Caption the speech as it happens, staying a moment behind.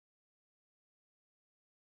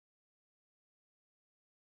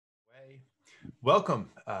Welcome.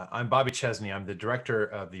 I'm Bobby Chesney. I'm the director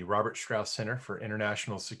of the Robert Strauss Center for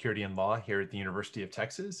International Security and Law here at the University of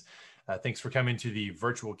Texas. Thanks for coming to the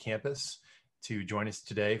virtual campus to join us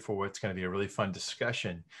today for what's going to be a really fun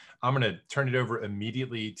discussion. I'm going to turn it over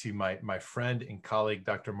immediately to my friend and colleague,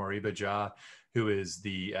 Dr. Moriba Jah, who is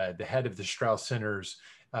the head of the Strauss Center's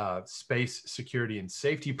Space Security and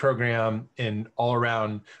Safety Program, and all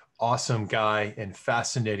around awesome guy and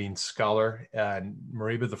fascinating scholar. And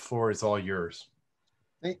Moriba, the floor is all yours.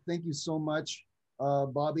 Thank you so much,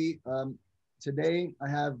 Bobby. Today, I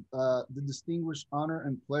have the distinguished honor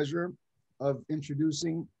and pleasure of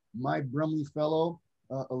introducing my Brumley Fellow,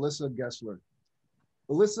 Alyssa Gessler.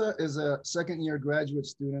 Alyssa is a second-year graduate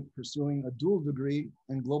student pursuing a dual degree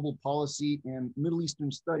in global policy and Middle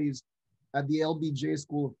Eastern studies at the LBJ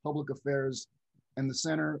School of Public Affairs and the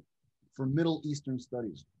Center for Middle Eastern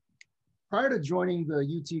Studies. Prior to joining the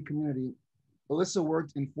UT community, Alyssa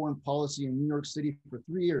worked in foreign policy in New York City for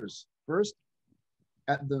 3 years. First,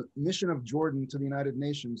 at the Mission of Jordan to the United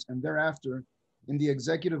Nations, and thereafter in the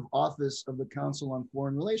Executive Office of the Council on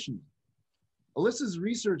Foreign Relations. Alyssa's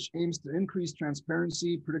research aims to increase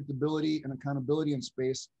transparency, predictability, and accountability in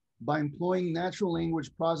space by employing natural language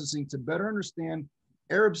processing to better understand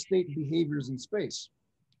Arab state behaviors in space.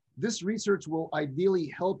 This research will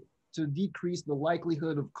ideally help to decrease the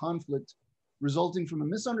likelihood of conflict resulting from a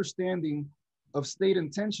misunderstanding of state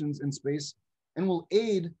intentions in space, and will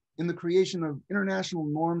aid in the creation of international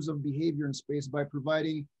norms of behavior in space by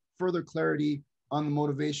providing further clarity on the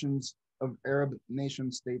motivations of Arab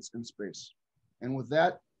nation states in space. And with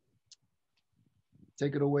that,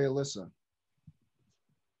 take it away, Alyssa.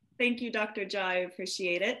 Thank you, Dr. Jah, I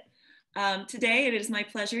appreciate it. Today, it is my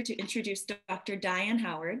pleasure to introduce Dr. Diane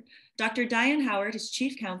Howard. Dr. Diane Howard is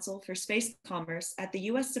Chief Counsel for Space Commerce at the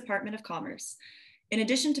U.S. Department of Commerce. In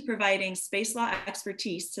addition to providing space law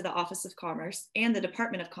expertise to the Office of Commerce and the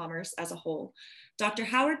Department of Commerce as a whole, Dr.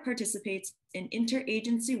 Howard participates in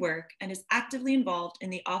interagency work and is actively involved in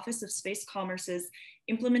the Office of Space Commerce's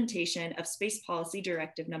implementation of Space Policy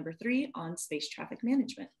Directive-3 on space traffic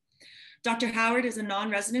management. Dr. Howard is a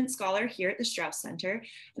non-resident scholar here at the Strauss Center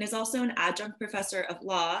and is also an adjunct professor of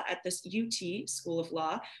law at the UT School of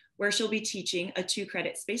Law, where she'll be teaching a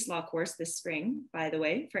 2-credit space law course this spring, by the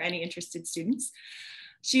way, for any interested students.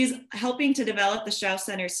 She's helping to develop the Strauss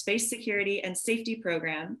Center's Space Security and Safety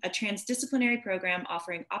Program, a transdisciplinary program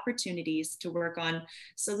offering opportunities to work on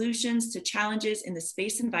solutions to challenges in the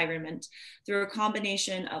space environment through a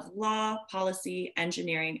combination of law, policy,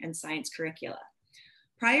 engineering, and science curricula.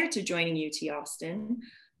 Prior to joining UT Austin,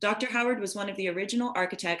 Dr. Howard was one of the original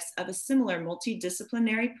architects of a similar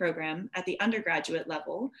multidisciplinary program at the undergraduate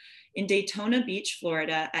level in Daytona Beach,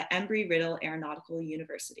 Florida at Embry-Riddle Aeronautical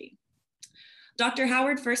University. Dr.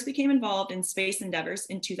 Howard first became involved in space endeavors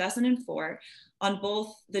in 2004 on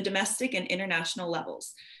both the domestic and international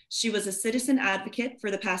levels. She was a citizen advocate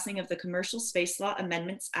for the passing of the Commercial Space Law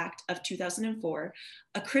Amendments Act of 2004,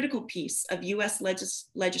 a critical piece of US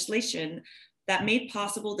legislation that made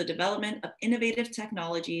possible the development of innovative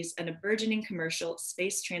technologies and a burgeoning commercial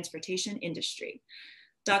space transportation industry.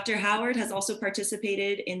 Dr. Howard has also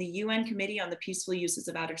participated in the UN Committee on the Peaceful Uses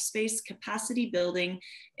of Outer Space capacity building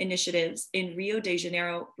initiatives in Rio de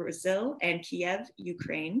Janeiro, Brazil, and Kiev,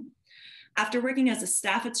 Ukraine. After working as a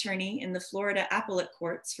staff attorney in the Florida appellate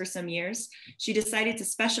courts for some years, she decided to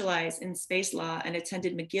specialize in space law and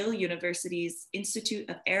attended McGill University's Institute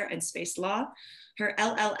of Air and Space Law. Her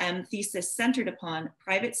LLM thesis centered upon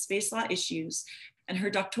private space law issues, and her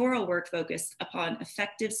doctoral work focused upon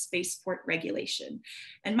effective spaceport regulation.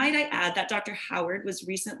 And might I add that Dr. Howard was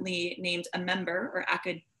recently named a member or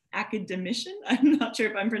academician, I'm not sure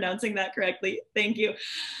if I'm pronouncing that correctly, thank you,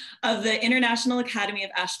 of the International Academy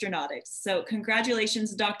of Astronautics. So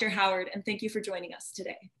congratulations, Dr. Howard, and thank you for joining us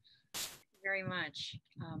today. Thank you very much.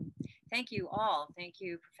 Thank you all. Thank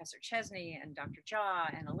you, Professor Chesney and Dr. Jah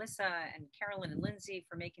and Alyssa and Carolyn and Lindsay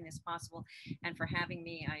for making this possible and for having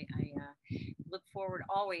me. I look forward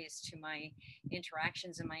always to my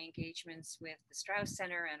interactions and my engagements with the Strauss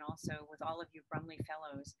Center and also with all of you Brumley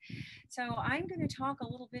Fellows. So I'm going to talk a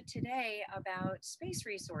little bit today about space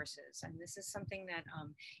resources. And this is something that,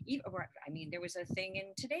 there was a thing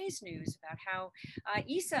in today's news about how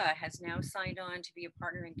ESA has now signed on to be a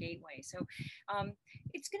partner in Gateway. So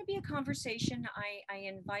it's going to be a conversation. I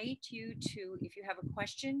invite you to, if you have a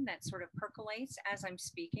question that sort of percolates as I'm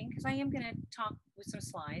speaking, because I am going to talk with some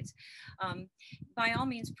slides, by all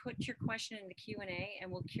means, put your question in the Q&A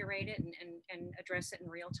and we'll curate it and address it in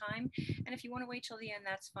real time. And if you want to wait till the end,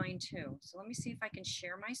 that's fine too. So let me see if I can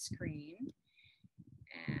share my screen.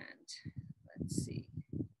 And let's see,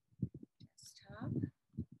 desktop.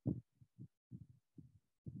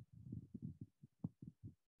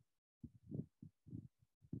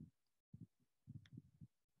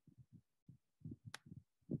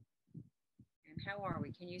 How are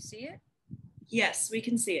we? Can you see it? Yes, we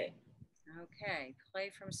can see it. Okay, play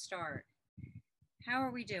from start. How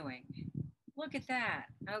are we doing? Look at that.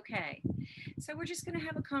 Okay, so we're just going to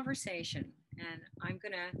have a conversation, and I'm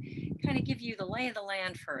going to kind of give you the lay of the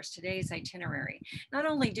land first, today's itinerary. Not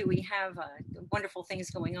only do we have wonderful things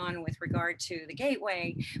going on with regard to the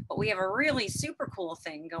Gateway, but we have a really super cool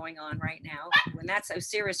thing going on right now, and that's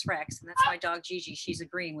Osiris Rex, and that's my dog Gigi. She's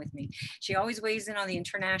agreeing with me. She always weighs in on the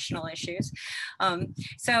international issues.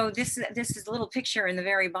 So this is a little picture in the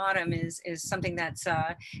very bottom is something that's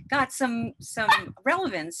got some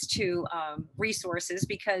relevance to resources,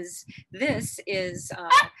 because this is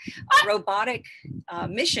a robotic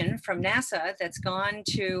mission from NASA that's gone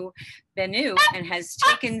to Bennu and has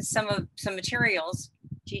taken some materials.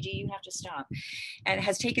 Gigi, you have to stop. And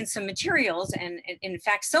has taken some materials, and in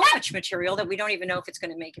fact, so much material that we don't even know if it's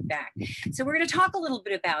going to make it back. So we're going to talk a little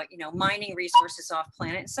bit about, mining resources off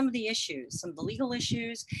planet and some of the issues, some of the legal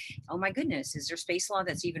issues. Oh my goodness, is there space law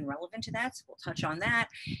that's even relevant to that? So we'll touch on that.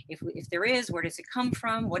 If there is, where does it come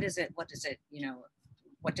from? What does it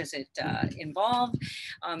involve?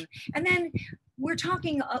 And then we're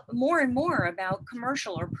talking more and more about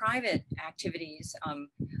commercial or private activities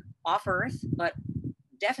off Earth, but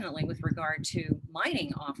definitely with regard to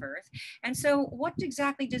mining off Earth. And so what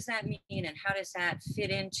exactly does that mean, and how does that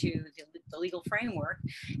fit into the legal framework?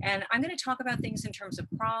 And I'm going to talk about things in terms of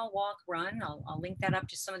crawl, walk, run. I'll link that up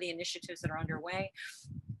to some of the initiatives that are underway.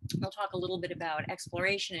 We'll talk a little bit about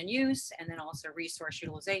exploration and use, and then also resource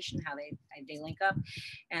utilization, how they link up.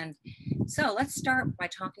 And so let's start by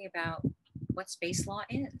talking about what space law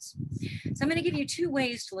is. So I'm going to give you two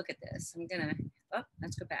ways to look at this.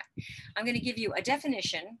 Let's go back. I'm going to give you a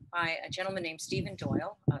definition by a gentleman named Stephen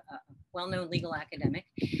Doyle, a well-known legal academic,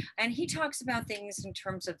 and he talks about things in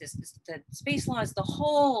terms of the space law is the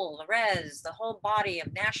whole body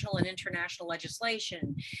of national and international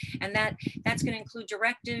legislation, and that's going to include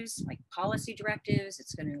directives like policy directives.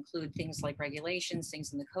 It's going to include things like regulations,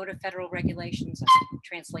 things in the Code of Federal Regulations.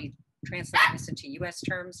 Translating this into US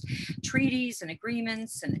terms, treaties and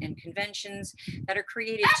agreements and conventions that are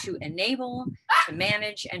created to enable, to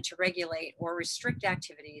manage, and to regulate or restrict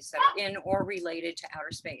activities that are in or related to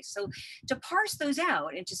outer space. So to parse those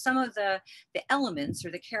out into some of the elements or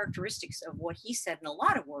the characteristics of what he said in a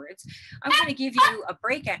lot of words, I'm going to give you a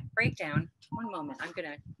breakdown. One moment, I'm going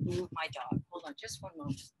to move my dog. Hold on, just one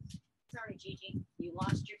moment. Sorry, Gigi, you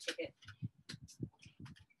lost your ticket.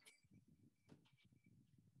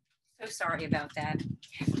 So sorry about that.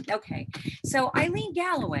 Okay, so Eileen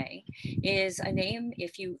Galloway is a name.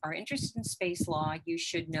 If you are interested in space law, you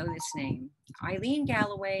should know this name. Eileen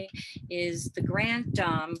Galloway is the grand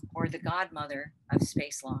dame, or the godmother, of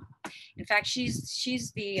space law. In fact,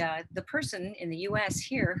 she's the person in the U.S.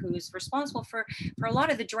 here who's responsible for a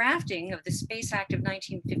lot of the drafting of the Space Act of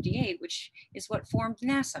 1958, which is what formed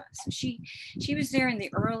NASA. So she was there in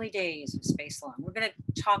the early days of space law. We're going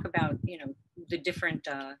to talk about the different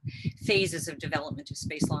phases of development of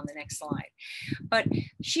space law in the next slide. But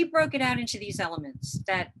she broke it out into these elements,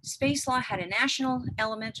 that space law had a national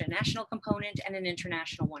element, a national component, and an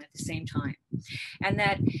international one at the same time. And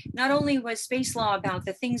that not only was space law about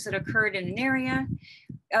the things that occurred in an area,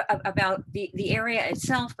 about the area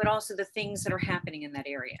itself, but also the things that are happening in that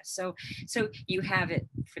area. So you have it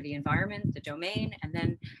for the environment, the domain, and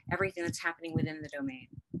then everything that's happening within the domain.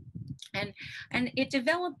 And it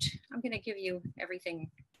developed, I'm going to give you everything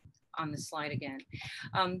on the slide again,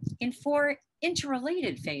 in 4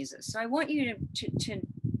 interrelated phases. So I want you to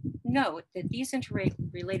note that these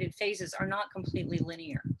interrelated phases are not completely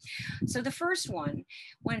linear. So the first one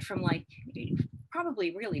went from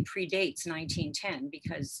probably really predates 1910,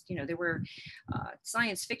 because there were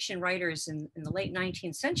science fiction writers in the late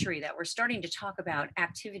 19th century that were starting to talk about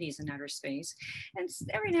activities in outer space, and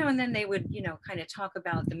every now and then they would kind of talk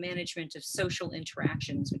about the management of social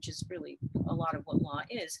interactions, which is really a lot of what law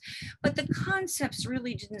is. But the concepts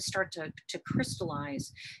really didn't start to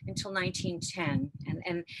crystallize until 1910,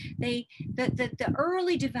 and the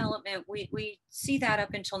early development, we see that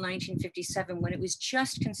up until 1957, when it was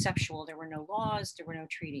just conceptual. There were no laws, there were no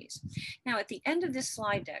treaties. Now, at the end of this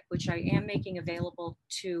slide deck, which I am making available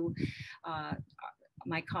to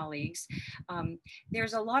my colleagues,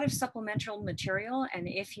 there's a lot of supplemental material, and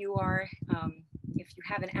if you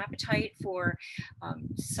have an appetite for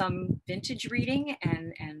some vintage reading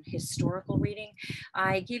and historical reading,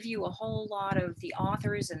 I give you a whole lot of the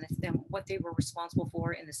authors and what they were responsible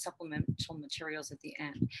for in the supplemental materials at the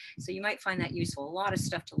end. So you might find that useful. A lot of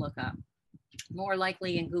stuff to look up, more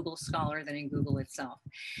likely in Google Scholar than in Google itself.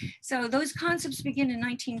 So those concepts begin in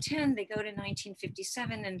 1910, they go to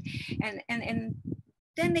 1957, and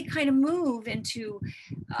then they kind of move into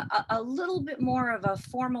a little bit more of a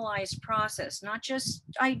formalized process, not just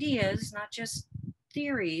ideas, not just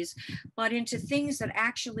theories, but into things that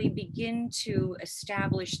actually begin to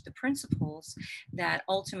establish the principles that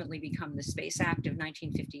ultimately become the Space Act of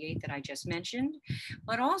 1958 that I just mentioned,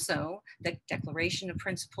 but also the Declaration of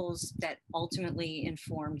Principles that ultimately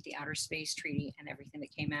informed the Outer Space Treaty and everything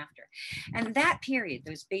that came after. And that period,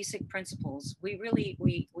 those basic principles, we really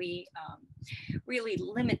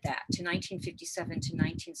limit that to 1957 to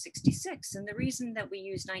 1966. And the reason that we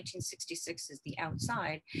use 1966 as the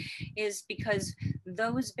outside is because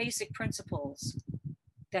those basic principles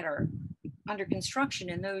that are under construction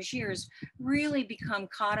in those years really become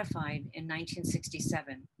codified in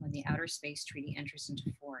 1967 when the Outer Space Treaty enters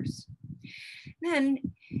into force. Then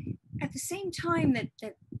at the same time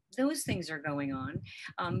that those things are going on,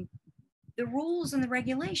 the rules and the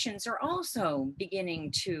regulations are also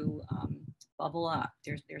beginning to bubble up.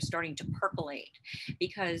 They're starting to percolate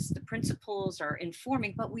because the principles are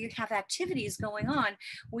informing, but we have activities going on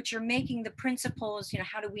which are making the principles,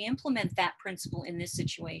 how do we implement that principle in this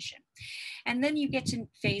situation? And then you get to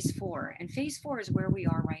phase 4, and phase 4 is where we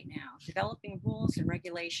are right now, developing rules and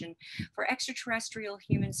regulation for extraterrestrial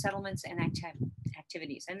human settlements and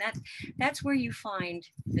activities. And that's where you find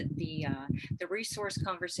the resource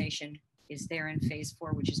conversation is there in phase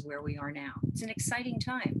 4, which is where we are now. It's an exciting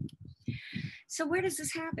time. So where does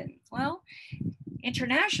this happen? Well,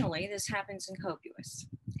 internationally, this happens in COPUOS,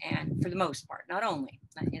 and for the most part, not only,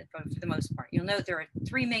 but for the most part. You'll note there are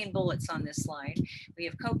 3 main bullets on this slide. We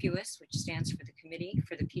have COPUOS, which stands for the Committee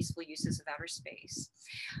for the Peaceful Uses of Outer Space.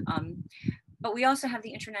 But we also have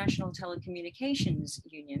the International Telecommunications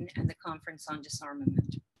Union and the Conference on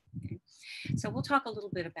Disarmament. Okay. So we'll talk a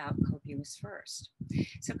little bit about COPUOS first.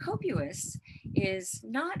 So COPUOS is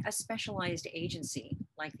not a specialized agency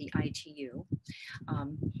like the ITU.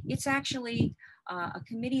 It's actually a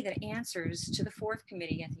committee that answers to the 4th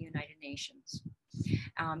Committee at the United Nations.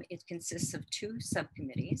 It consists of 2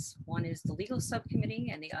 subcommittees. One is the Legal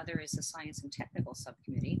Subcommittee and the other is the Science and Technical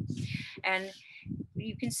Subcommittee. And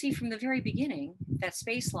you can see from the very beginning that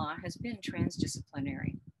space law has been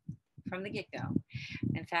transdisciplinary from the get-go.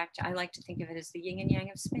 In fact, I like to think of it as the yin and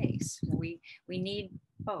yang of space. We need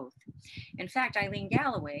both. In fact, Eileen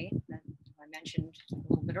Galloway, that I mentioned a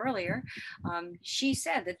little bit earlier, she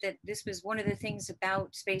said that this was one of the things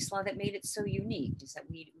about space law that made it so unique, is that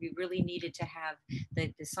we really needed to have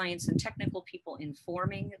the science and technical people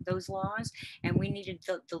informing those laws, and we needed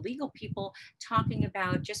the legal people talking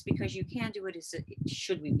about, just because you can do it,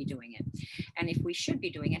 should we be doing it? And if we should be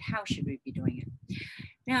doing it, how should we be doing it?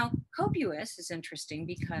 Now, COPUOS is interesting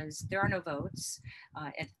because there are no votes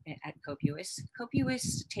at COPUOS.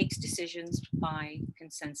 COPUOS takes decisions by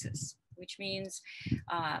consensus, which means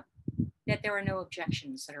that there are no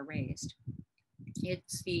objections that are raised.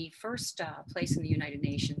 It's the first place in the United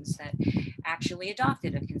Nations that actually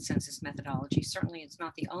adopted a consensus methodology. Certainly it's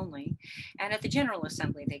not the only. And at the General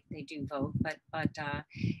Assembly, they do vote, but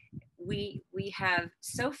we have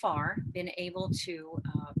so far been able to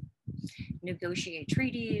negotiate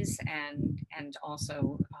treaties and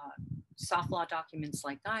also soft law documents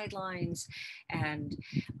like guidelines, and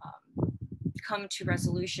come to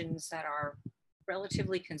resolutions that are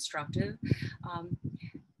relatively constructive.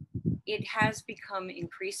 It has become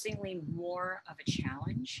increasingly more of a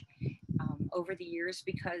challenge over the years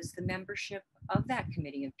because the membership of that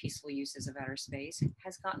Committee of Peaceful Uses of Outer Space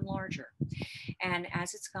has gotten larger. And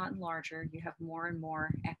as it's gotten larger, you have more and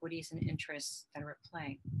more equities and interests that are at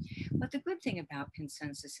play. But the good thing about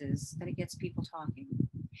consensus is that it gets people talking.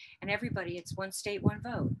 And everybody, it's one state, one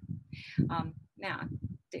vote. Now,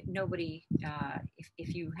 nobody,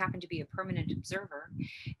 if you happen to be a permanent observer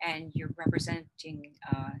and you're representing,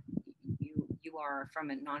 you are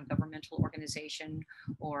from a non-governmental organization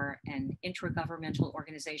or an intragovernmental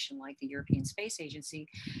organization like the European Space Agency,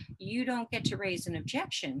 you don't get to raise an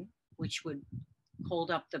objection, which would hold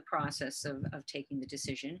up the process of taking the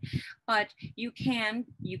decision, but you can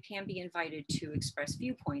be invited to express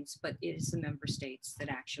viewpoints, but it is the member states that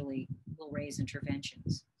actually will raise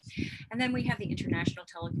interventions. And then we have the International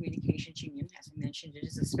Telecommunications Union. As I mentioned, it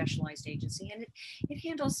is a specialized agency, and it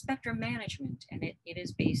handles spectrum management, and it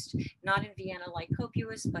is based not in Vienna like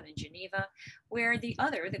COPUOS, but in Geneva, where the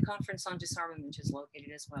Conference on Disarmament is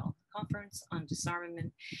located as well. The Conference on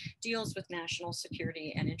Disarmament deals with national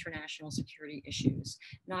security and international security issues,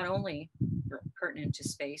 not only pertinent to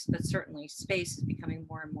space, but certainly space is becoming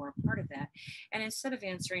more and more a part of that. And instead of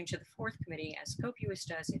answering to the 4th Committee, as COPUOS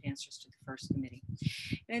does, it answers to the 1st Committee.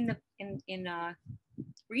 In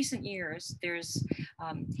recent years, there's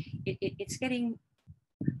it's getting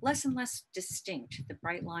less and less distinct, the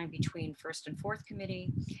bright line between First and Fourth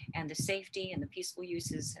Committee and the safety and the peaceful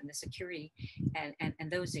uses and the security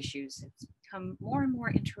and those issues. It's become more and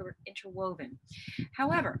more interwoven.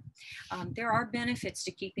 However, there are benefits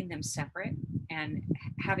to keeping them separate and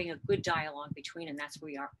having a good dialogue between, and that's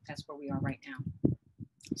where we are right now.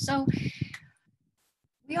 So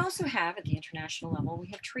we also have, at the international level, we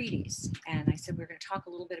have treaties. And I said we're going to talk a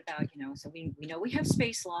little bit about, so we know we have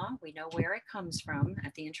space law, we know where it comes from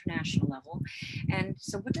at the international level. And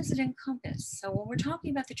so what does it encompass? So when we're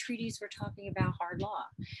talking about the treaties, we're talking about hard law.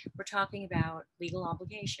 We're talking about legal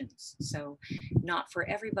obligations. So not for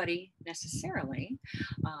everybody necessarily,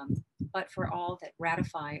 but for all that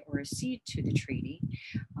ratify or accede to the treaty.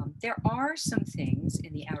 There are some things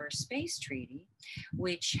in the Outer Space Treaty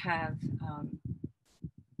which have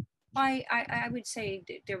I would say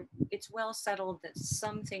it's well settled that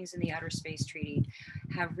some things in the Outer Space Treaty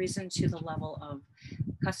have risen to the level of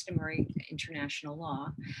customary international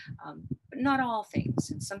law, but not all things.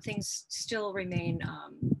 And some things still remain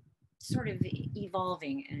sort of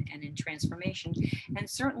evolving and in transformation. And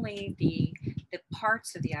certainly the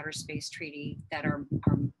parts of the Outer Space Treaty that are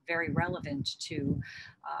very relevant to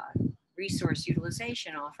resource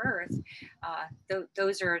utilization off Earth,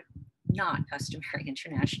 those are not customary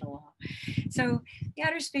international law. So the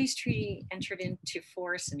Outer Space Treaty entered into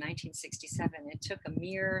force in 1967. It took a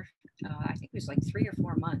mere, I think it was like 3 or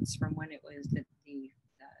 4 months from when it was the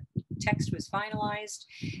text was finalized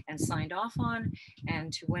and signed off on,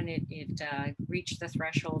 and to when it reached the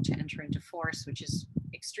threshold to enter into force, which is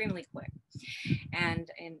extremely quick. And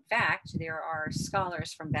in fact, there are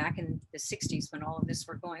scholars from back in the 60s when all of this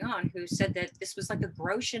were going on who said that this was like a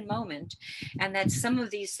Grotian moment and that some of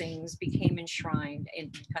these things became enshrined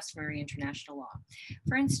in customary international law.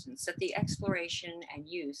 For instance, that the exploration and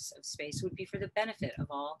use of space would be for the benefit of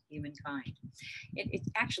all humankind. It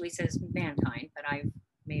actually says mankind, but I've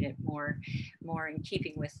made it more in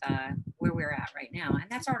keeping with where we're at right now, and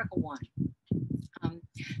that's Article 1.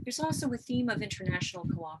 There's also a theme of international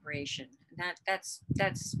cooperation. That's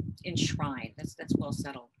enshrined. That's well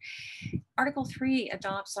settled. Article 3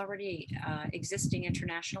 adopts already existing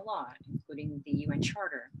international law, including the UN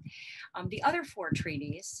Charter. The other 4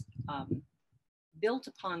 treaties built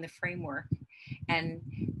upon the framework, and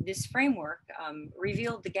this framework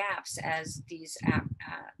revealed the gaps as these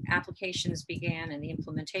applications began and the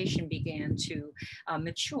implementation began to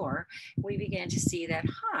mature. We began to see that,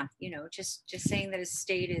 just saying that a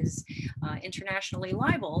state is internationally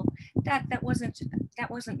liable, that wasn't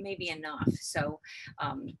maybe enough. So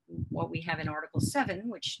what we have in Article 7,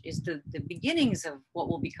 which is the beginnings of what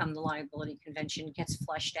will become the Liability Convention, gets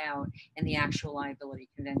fleshed out in the actual Liability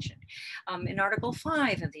Convention. In Article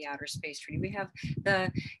 5 of the Outer Space Treaty,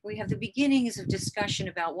 we have the beginnings of discussion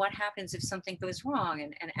about what happens if something goes wrong,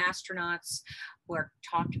 and astronauts who are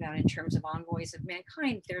talked about in terms of envoys of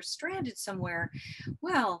mankind, they're stranded somewhere.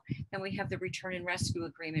 Well, then we have the Return and Rescue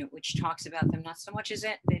Agreement, which talks about them not so much as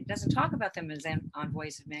it doesn't talk about them as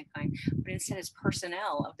envoys of mankind, but instead as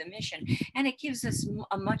personnel of the mission. And it gives us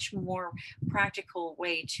a much more practical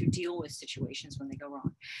way to deal with situations when they go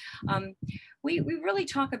wrong. We really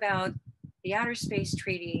talk about the Outer Space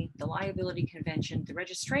Treaty, the Liability Convention, the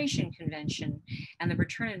Registration Convention, and the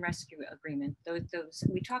Return and Rescue Agreement. Those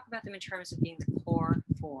we talk about them in terms of being the core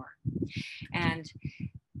 4. And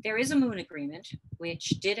there is a Moon Agreement, which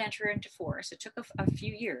did enter into force. It took a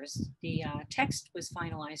few years. The text was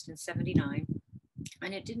finalized in 79,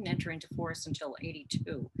 and it didn't enter into force until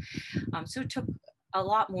 82. So it took a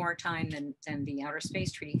lot more time than the Outer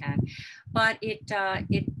Space Treaty had, but it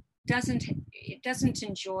doesn't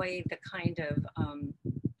enjoy the kind of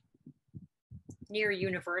near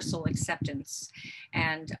universal acceptance,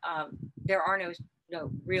 and there are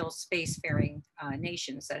no real spacefaring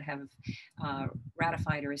nations that have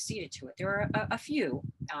ratified or acceded to it. There are a few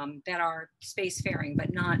that are spacefaring,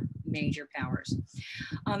 but not major powers.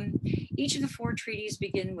 Each of the 4 treaties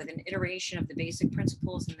begin with an iteration of the basic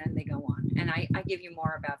principles, and then they go on. And I give you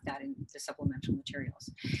more about that in the supplemental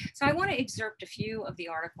materials. So I want to excerpt a few of the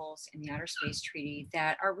articles in the Outer Space Treaty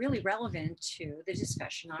that are really relevant to the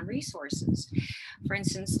discussion on resources. For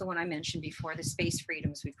instance, the one I mentioned before, the space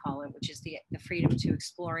freedoms, we call it, which is the freedom to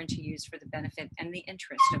explore and to use for the benefit and the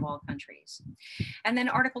interest of all countries. And then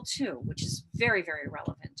Article 2, which is very, very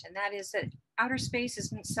relevant, and that is that outer space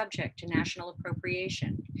isn't subject to national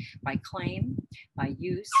appropriation by claim, by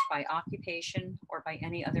use, by occupation, or by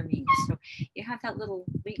any other means. So you have that little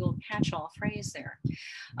legal catch-all phrase there.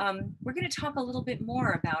 We're going to talk a little bit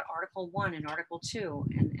more about Article 1 and Article 2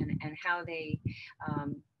 and how they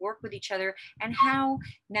work with each other, and how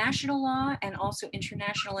national law and also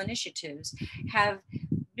international initiatives have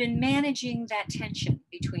been managing that tension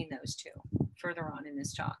between those two further on in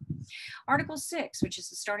this talk. Article 6, which is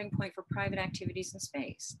the starting point for private activities in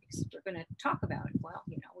space, because we're going to talk about, well,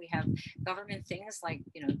 you know, we have government things like,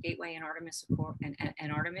 you know, Gateway and Artemis,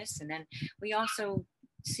 and Artemis, and then we also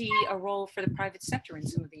see a role for the private sector in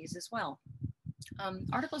some of these as well.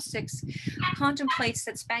 Article 6 contemplates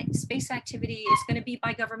that space activity is going to be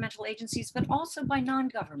by governmental agencies, but also by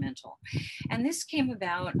non-governmental. And this came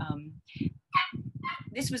about,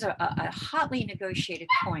 this was a hotly negotiated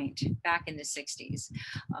point back in the 60s.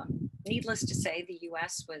 Needless to say, the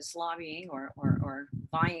US was lobbying or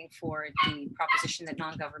vying for the proposition that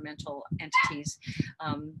non-governmental entities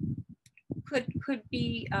could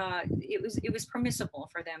be, it was permissible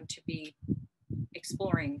for them to be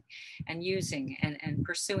exploring and using and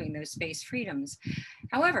pursuing those space freedoms.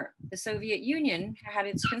 However, the Soviet Union had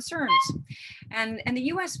its concerns, and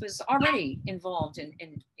the US was already involved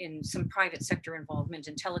in some private sector involvement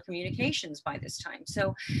in telecommunications by this time.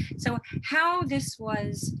 So how this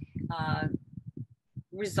was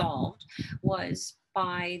resolved was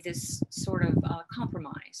by this sort of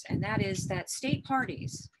compromise, and that is that state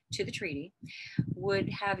parties to the treaty would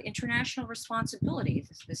have international responsibility.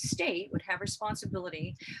 The state would have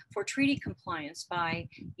responsibility for treaty compliance by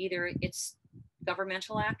either its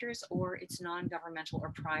governmental actors or its non-governmental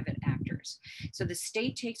or private actors. So the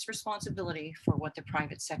state takes responsibility for what the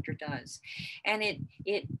private sector does. And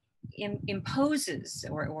it imposes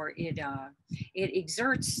or it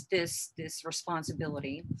exerts this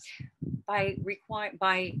responsibility by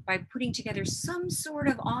putting together some sort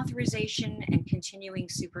of authorization and continuing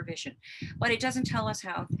supervision, but it doesn't tell us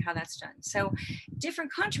how that's done. So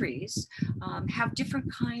different countries have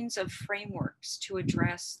different kinds of frameworks to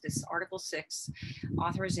address this Article 6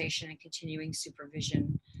 authorization and continuing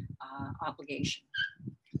supervision obligation.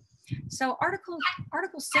 So Article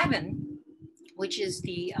 7, which is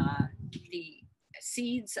the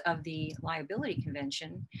seeds of the Liability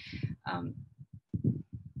Convention.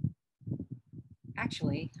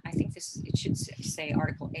 Actually, I think it should say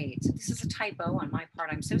Article 8. So this is a typo on my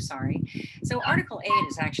part, I'm so sorry. So Article 8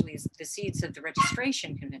 is actually the seeds of the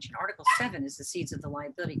Registration Convention. Article 7 is the seeds of the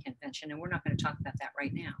Liability Convention, and we're not going to talk about that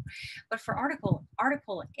right now. But for Article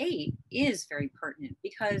 8 is very pertinent,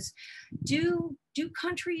 because do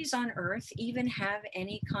countries on Earth even have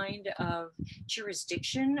any kind of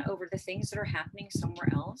jurisdiction over the things that are happening somewhere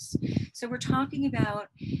else? So we're talking about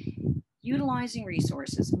utilizing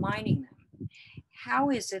resources, mining them.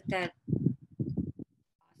 How is it that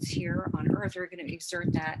us here on Earth are going to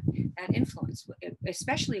exert that influence,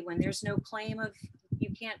 especially when there's no claim of,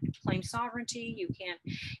 you can't claim sovereignty,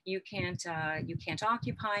 you can't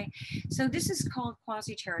occupy. So this is called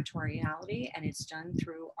quasi-territoriality, and it's done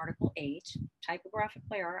through Article 8,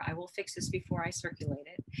 typographical error. I will fix this before I circulate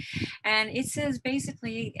it. And it says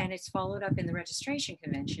basically, and it's followed up in the Registration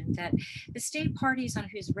Convention, that the state parties on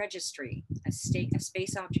whose registry a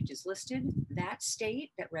space object is listed, that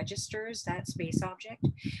state that registers that space object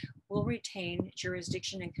will retain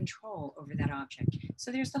jurisdiction and control over that object.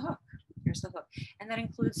 So there's the hook. Here's the hook. And that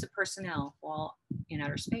includes the personnel while in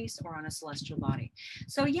outer space or on a celestial body.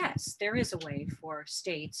 So yes, there is a way for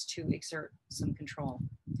states to exert some control.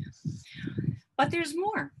 But there's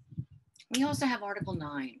more. We also have Article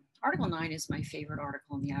 9. Article 9 is my favorite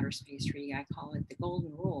article in the Outer Space Treaty. I call it the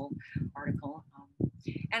Golden Rule article.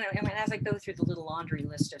 And as I go through the little laundry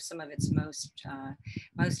list of some of its most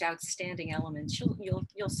outstanding elements,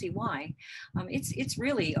 you'll see why. It's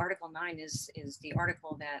really, Article 9 is the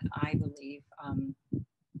article that I believe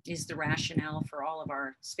is the rationale for all of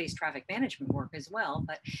our space traffic management work as well.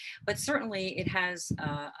 But certainly it has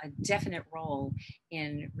a definite role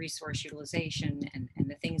in resource utilization and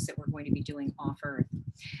the things that we're going to be doing off Earth.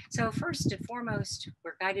 So first and foremost,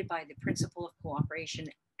 we're guided by the principle of cooperation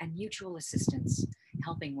and mutual assistance,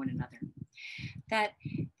 helping one another. That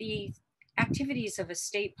the activities of a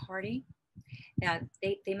state party,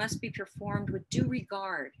 they must be performed with due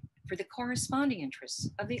regard for the corresponding interests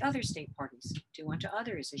of the other state parties. Do unto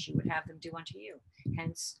others as you would have them do unto you.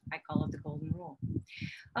 Hence, I call it the Golden Rule.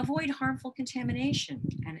 Avoid harmful contamination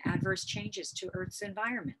and adverse changes to Earth's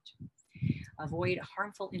environment. Avoid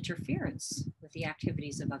harmful interference with the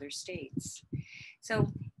activities of other states.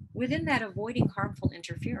 So within that avoiding harmful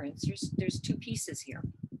interference, there's two pieces here.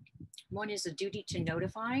 One is a duty to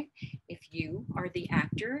notify if you are the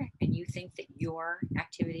actor and you think that your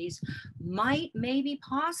activities might, maybe,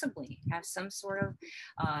 possibly have some sort of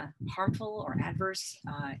harmful or adverse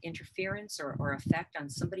interference or effect on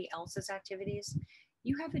somebody else's activities.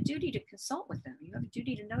 You have a duty to consult with them. You have a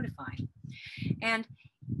duty to notify. And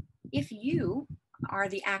if you are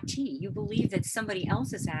the actee. You believe that somebody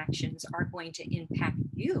else's actions are going to impact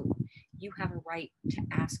you. You have a right to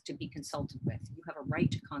ask to be consulted with. You have a right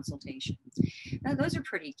to consultation. Now, those are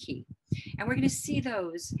pretty key. And we're going to see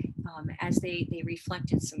those as they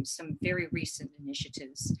reflect in some very recent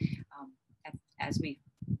initiatives as we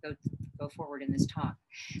go forward in this talk.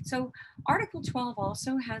 So Article 12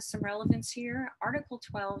 also has some relevance here. Article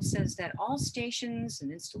 12 says that all stations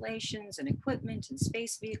and installations and equipment and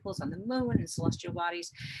space vehicles on the moon and celestial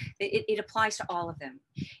bodies, it applies to all of them.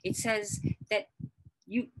 It says that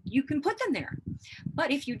you can put them there,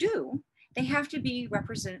 but if you do, they have to be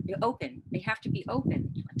open. They have to be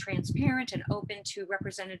open, transparent, and open to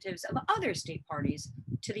representatives of other state parties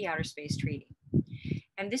to the Outer Space Treaty.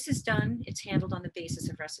 And this is done, it's handled on the basis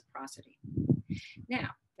of reciprocity. Now,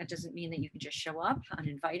 that doesn't mean that you can just show up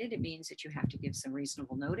uninvited. It means that you have to give some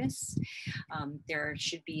reasonable notice. There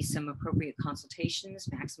should be some appropriate consultations,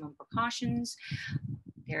 maximum precautions.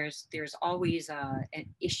 There's always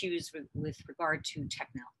issues with regard to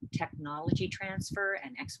technology transfer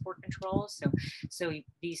and export control. So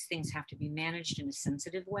these things have to be managed in a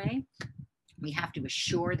sensitive way. We have to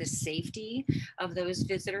assure the safety of those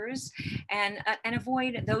visitors and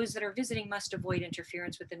avoid, those that are visiting must avoid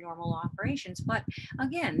interference with the normal operations. But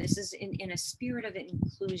again, this is in a spirit of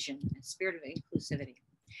inclusion, a spirit of inclusivity.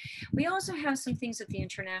 We also have some things at the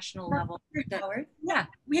international level. Howard,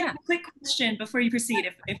 we have a quick question before you proceed,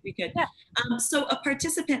 if we could. Yeah. So a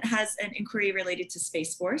participant has an inquiry related to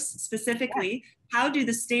Space Force. Specifically, how do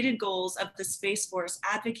the stated goals of the Space Force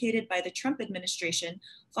advocated by the Trump administration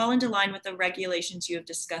fall into line with the regulations you have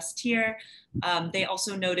discussed here? They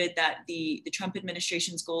also noted that the Trump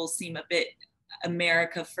administration's goals seem a bit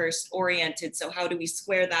America first oriented. So how do we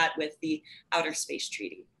square that with the Outer Space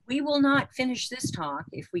Treaty? We will not finish this talk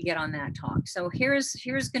if we get on that talk. So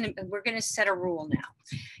we're gonna set a rule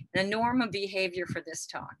now, the norm of behavior for this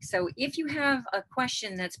talk. So if you have a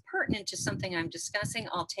question that's pertinent to something I'm discussing,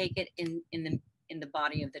 I'll take it in the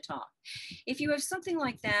body of the talk. If you have something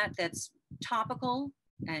like that that's topical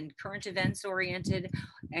and current events oriented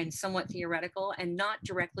and somewhat theoretical and not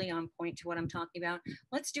directly on point to what I'm talking about,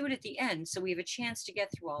 let's do it at the end so we have a chance to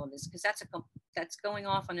get through all of this, because that's going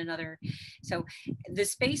off on another. So the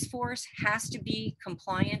Space Force has to be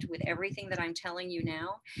compliant with everything that I'm telling you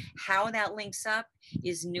now. How that links up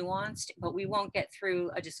is nuanced, but we won't get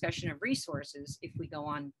through a discussion of resources if we go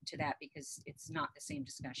on to that, because it's not the same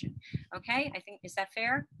discussion. Okay, I think, is that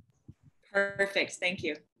fair? Perfect, thank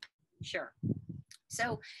you. Sure.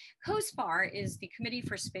 So COSPAR is the Committee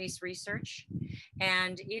for Space Research,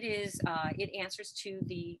 and it answers to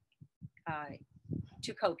the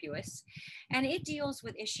to COPUOS, and it deals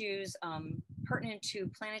with issues pertinent to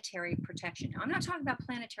planetary protection. Now, I'm not talking about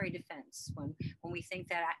planetary defense when we think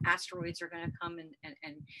that asteroids are going to come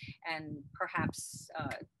and perhaps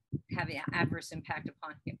have an adverse impact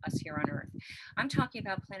upon us here on Earth. I'm talking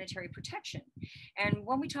about planetary protection. And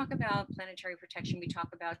when we talk about planetary protection, we talk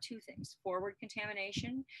about two things: forward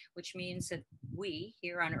contamination, which means that we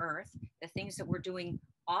here on Earth, the things that we're doing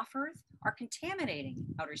off Earth are contaminating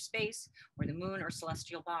outer space or the moon or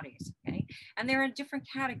celestial bodies, okay? And there are different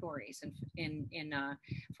categories in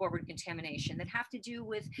forward contamination that have to do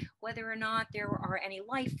with whether or not there are any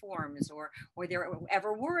life forms, or there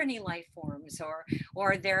ever were any life forms,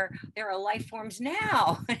 or there are life forms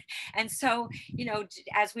now. And so, you know,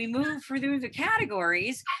 as we move through the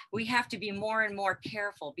categories, we have to be more and more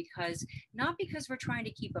careful, because not because we're trying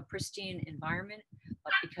to keep a pristine environment,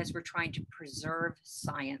 but because we're trying to preserve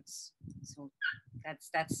science. So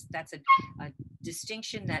that's a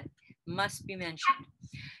distinction that must be mentioned.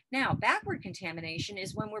 Now, backward contamination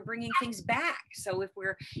is when we're bringing things back. So if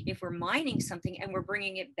we're mining something and we're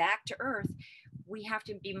bringing it back to Earth, we have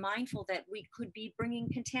to be mindful that we could be bringing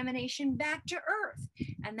contamination back to Earth,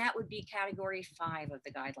 and that would be category 5 of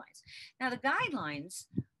the guidelines. Now, the guidelines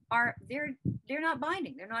they're not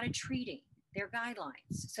binding. They're not a treaty. They're guidelines.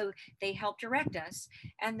 So they help direct us,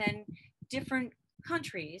 and then different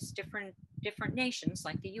countries, different nations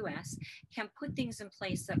like the US can put things in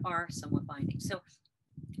place that are somewhat binding. So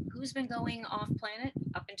who's been going off planet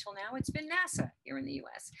up until now? It's been NASA here in the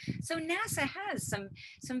US. So NASA has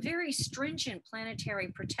some very stringent planetary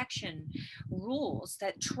protection rules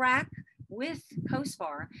that track with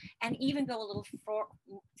COSPAR and even go a little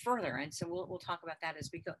further. And so we'll talk about that as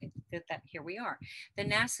we go. Here we are. The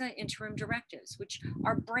NASA interim directives, which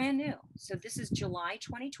are brand new. So this is July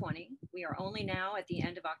 2020. We are only now at the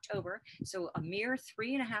end of October. So a mere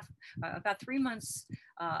about 3 months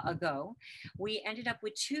ago, we ended up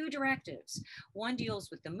with 2 directives. One deals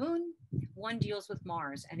with the moon, one deals with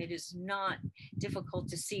Mars. And it is not difficult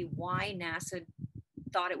to see why NASA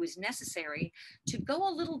thought it was necessary to go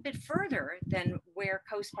a little bit further than where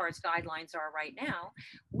Coast Guard's guidelines are right now.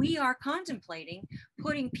 We are contemplating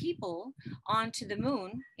putting people onto the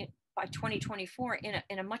moon by 2024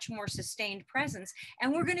 in a much more sustained presence.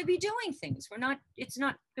 And we're going to be doing things. It's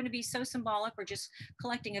not going to be so symbolic or just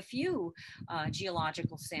collecting a few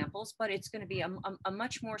geological samples, but it's going to be a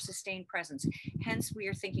much more sustained presence. Hence, we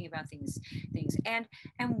are thinking about things. And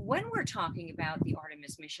when we're talking about the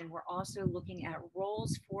Artemis mission, we're also looking at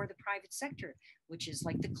roles for the private sector, which is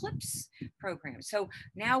like the CLIPS program. So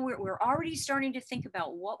now we're already starting to think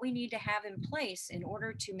about what we need to have in place in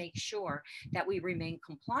order to make sure that we remain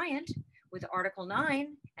compliant with Article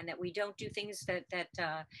 9 and that we don't do things that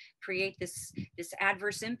create this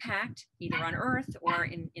adverse impact either on Earth or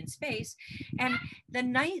in space. And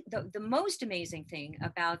the most amazing thing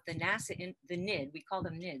about the NASA, the NID, we call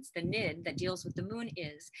them NIDs, the NID that deals with the moon,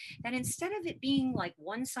 is that instead of it being like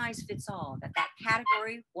one size fits all, that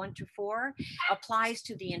category 1 to 4 applies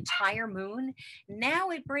to the entire moon,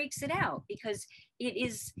 now it breaks it out because it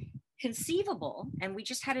is conceivable. And we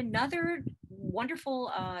just had another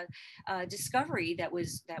wonderful discovery that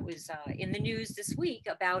was in the news this week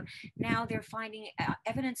about now they're finding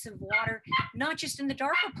evidence of water, not just in the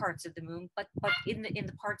darker parts of the moon, but in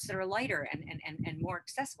the parts that are lighter and more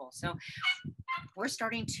accessible. So we're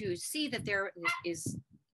starting to see that there is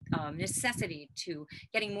necessity to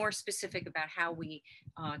getting more specific about how we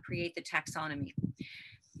create the taxonomy.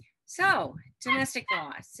 So, domestic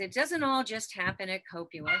laws. It doesn't all just happen at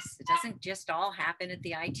COPUOS. It doesn't just all happen at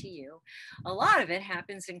the ITU. A lot of it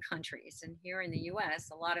happens in countries. And here in the US,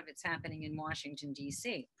 a lot of it's happening in Washington,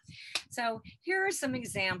 DC. So here are some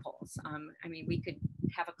examples. I mean, we could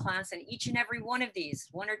have a class in each and every one of these,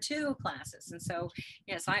 1 or 2 classes. And so,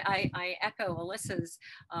 yes, I echo Alyssa's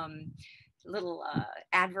little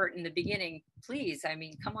advert in the beginning. Please, I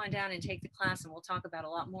mean, come on down and take the class and we'll talk about a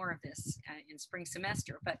lot more of this in spring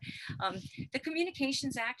semester. But the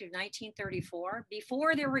Communications Act of 1934,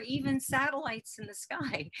 before there were even satellites in the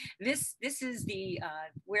sky, this is the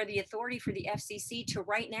where the authority for the FCC to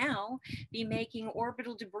right now be making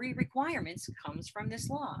orbital debris requirements comes from this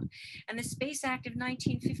law. And the Space Act of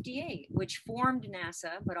 1958, which formed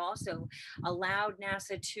NASA, but also allowed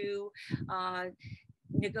NASA to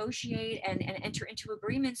negotiate and enter into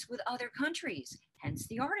agreements with other countries, hence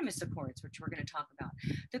the Artemis Accords, which we're going to talk about.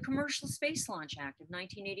 The Commercial Space Launch Act of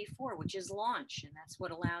 1984, which is launch, and that's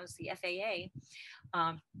what allows the FAA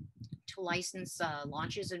to license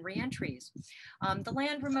launches and reentries. The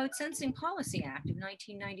Land Remote Sensing Policy Act of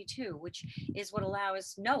 1992, which is what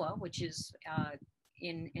allows NOAA, which is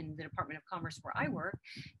in the Department of Commerce where I work,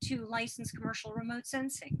 to license commercial remote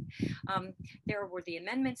sensing. There were the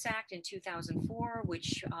Amendments Act in 2004,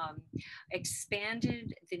 which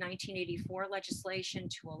expanded the 1984 legislation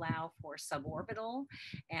to allow for suborbital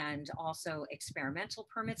and also experimental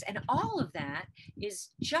permits. And all of that is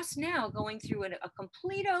just now going through a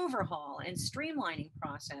complete overhaul and streamlining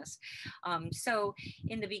process. So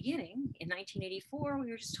in the beginning, in 1984, we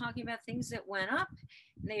were just talking about things that went up,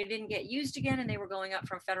 they didn't get used again, and they were going up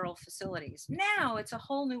from federal facilities. Now it's a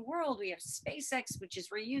whole new world. We have SpaceX, which is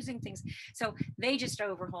reusing things. So they just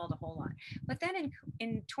overhauled a whole lot. But then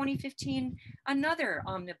in 2015, another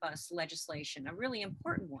omnibus legislation, a really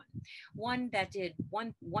important one that did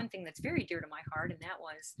one thing that's very dear to my heart, and that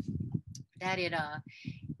was that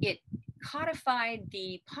it codified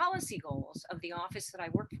the policy goals of the office that I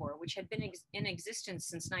work for, which had been in existence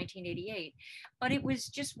since 1988, but it was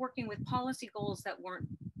just working with policy goals that weren't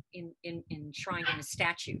enshrined in a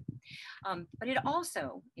statute. But it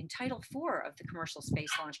also, in Title IV of the Commercial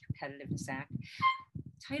Space Launch Competitiveness Act,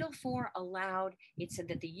 Title IV allowed, it said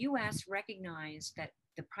that the US recognized that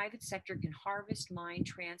the private sector can harvest, mine,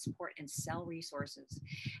 transport, and sell resources,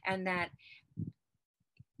 and that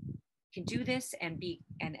can do this and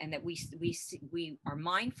that we are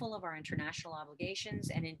mindful of our international obligations,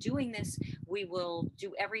 and in doing this we will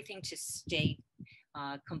do everything to stay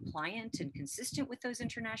compliant and consistent with those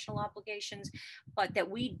international obligations, but that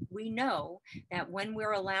we know that when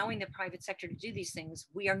we're allowing the private sector to do these things,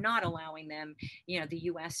 we are not allowing them, the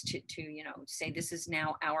US to say this is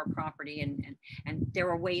now our property, and there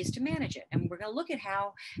are ways to manage it. And we're going to look at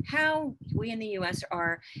how we in the US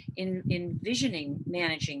are envisioning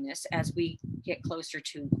managing this as we get closer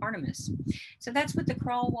to Artemis. So that's what the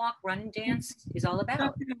crawl, walk, run, and dance is all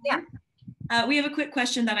about. Yeah. We have a quick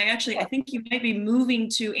question that I think you might be moving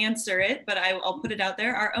to answer it, but I'll put it out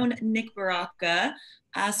there. Our own Nick Baraka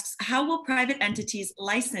asks, how will private entities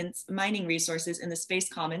license mining resources in the space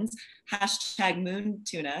commons? #moon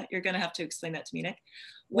tuna. You're going to have to explain that to me, Nick.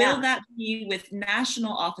 Will Yeah. that be with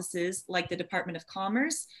national offices like the Department of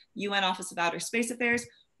Commerce, UN Office of Outer Space Affairs?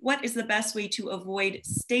 What is the best way to avoid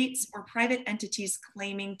states or private entities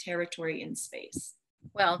claiming territory in space?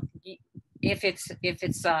 Well, if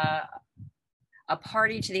it's a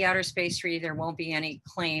party to the Outer Space Treaty, there won't be any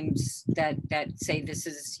claims that say this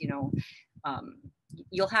is, you'll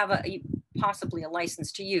have possibly a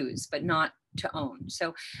license to use, but not to own.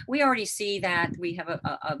 So we already see that we have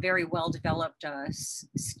a very well developed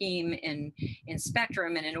scheme in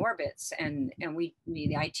spectrum and in orbits, and the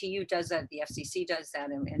ITU does that, the FCC does that,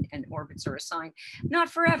 and orbits are assigned, not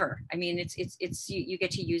forever. I mean, it's you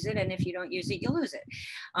get to use it, and if you don't use it, you lose it.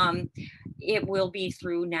 It will be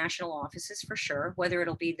through national offices for sure, whether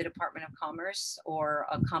it'll be the Department of Commerce or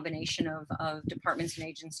a combination of departments and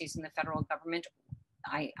agencies in the federal government.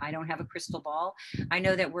 I don't have a crystal ball. I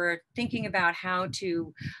know that we're thinking about how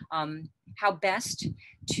best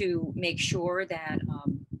to make sure that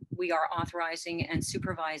we are authorizing and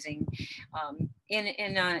supervising in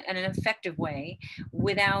an effective way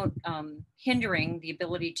without hindering the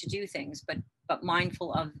ability to do things, but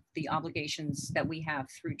mindful of the obligations that we have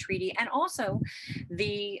through treaty, and also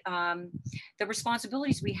the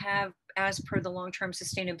responsibilities we have as per the long-term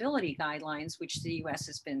sustainability guidelines, which the US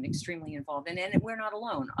has been extremely involved in, and we're not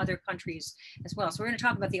alone, other countries as well. So we're going to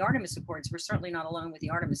talk about the Artemis Accords. We're certainly not alone with the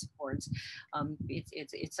Artemis Accords.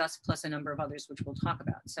 It's us plus a number of others, which we'll talk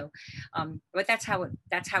about. So, but that's how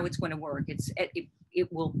it's going to work.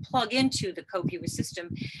 It will plug into the COPUA system,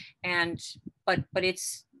 but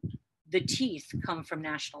it's the teeth come from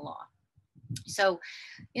national law. So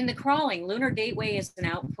in the crawling, Lunar Gateway is an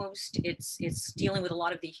outpost. It's dealing with a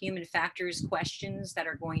lot of the human factors questions that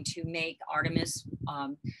are going to make Artemis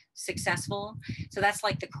successful. So that's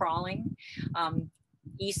like the crawling.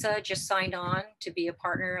 ESA just signed on to be a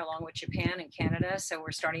partner along with Japan and Canada. So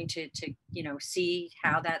we're starting to see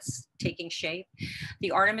how that's taking shape. The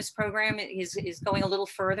Artemis program is going a little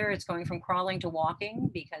further. It's going from crawling to walking,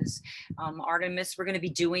 because Artemis, we're going to be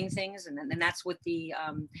doing things, and that's what the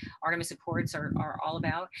Artemis Accords are all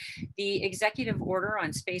about. The executive order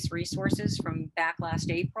on space resources from back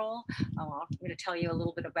last April, I'm going to tell you a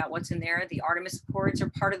little bit about what's in there. The Artemis Accords are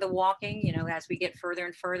part of the walking, as we get further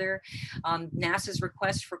and further. NASA's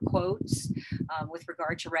request for quotes with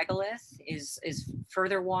regard to regolith is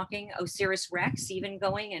further walking. OSIRIS-REx even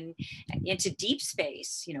going and into deep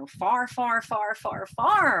space, far, far, far, far,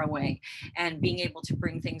 far away, and being able to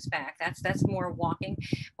bring things back. That's more walking.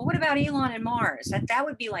 But what about Elon and Mars? That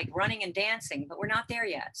would be like running and dancing, but we're not there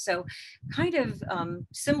yet. So kind of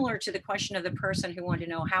similar to the question of the person who wanted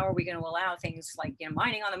to know, how are we going to allow things like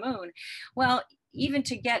mining on the moon? Well, even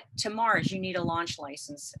to get to Mars, you need a launch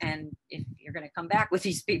license. And if you're going to come back with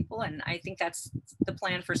these people, and I think that's the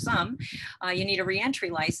plan for some, you need a reentry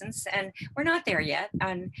license, and we're not there yet.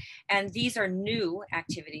 And these are new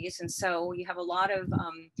activities. And so you have a lot of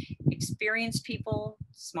experienced people,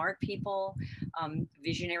 smart people,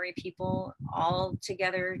 visionary people, all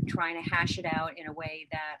together trying to hash it out in a way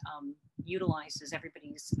that utilizes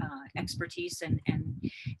everybody's expertise,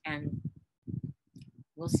 and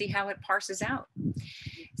we'll see how it parses out.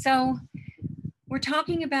 So we're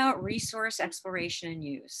talking about resource exploration and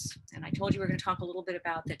use. And I told you we're going to talk a little bit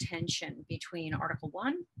about the tension between Article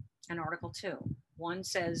 1 and Article 2. One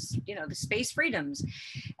says, the space freedoms,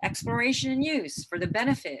 exploration and use for the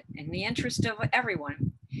benefit and the interest of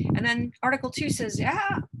everyone. And then Article 2 says,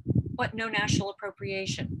 but no national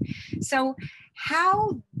appropriation. So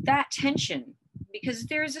how that tension, because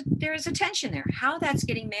there's a tension there, how that's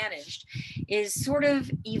getting managed is sort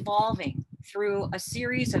of evolving through a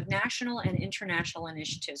series of national and international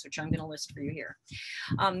initiatives, which I'm going to list for you here.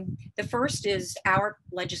 The first is our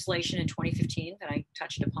legislation in 2015 that I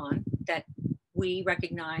touched upon, that we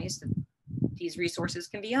recognize that these resources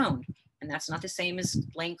can be owned, and that's not the same as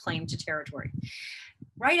laying claim to territory.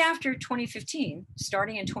 Right after 2015,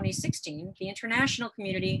 starting in 2016, the international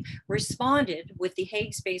community responded with the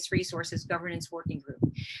Hague Space Resources Governance Working Group,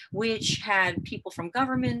 which had people from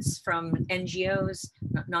governments, from NGOs,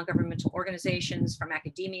 non-governmental organizations, from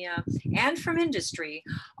academia, and from industry,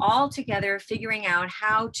 all together figuring out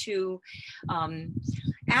how to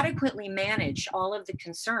adequately manage all of the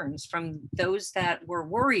concerns from those that were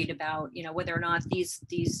worried about, whether or not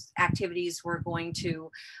these activities were going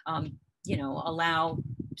to allow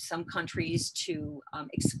some countries to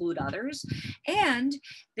exclude others, and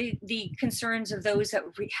the concerns of those that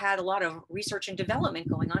had a lot of research and development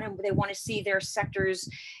going on, and they want to see their sectors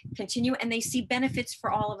continue, and they see benefits for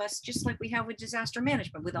all of us, just like we have with disaster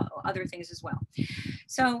management, with other things as well.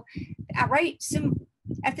 So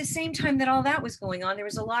at the same time that all that was going on, there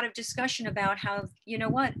was a lot of discussion about how,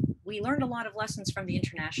 we learned a lot of lessons from the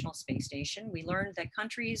International Space Station. We learned that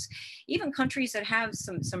countries, even countries that have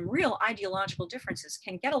some real ideological differences,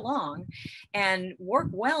 can get along and work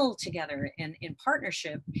well together in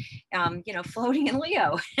partnership, you know, floating in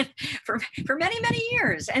Leo for many, many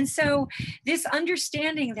years. And so this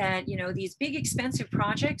understanding that, you know, these big expensive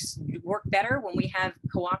projects work better when we have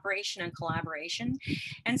cooperation and collaboration.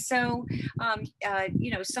 And so,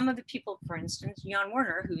 you know, some of the people, for instance, Jan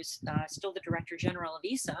Werner, who's still the Director General of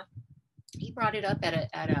ESA, he brought it up at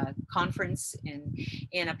a conference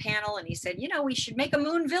in a panel, and he said, you know, we should make a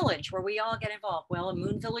moon village where we all get involved. Well, a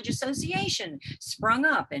Moon Village Association sprung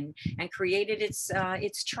up and created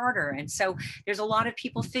its charter. And so there's a lot of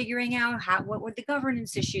people figuring out what would the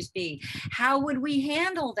governance issues be? How would we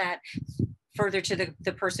handle that? Further to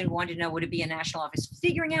the person who wanted to know, would it be a national office?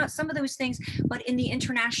 Figuring out some of those things, but in the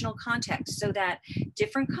international context, so that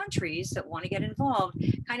different countries that want to get involved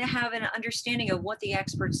kind of have an understanding of what the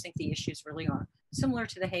experts think the issues really are, similar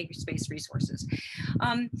to the Hague Space Resources.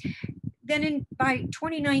 Then by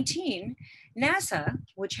 2019, NASA,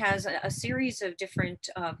 which has a series of different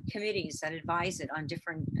committees that advise it on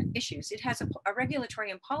different issues, it has a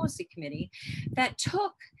regulatory and policy committee that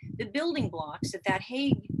took the building blocks that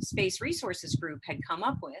Hague Space Resources Group had come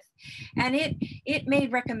up with, and it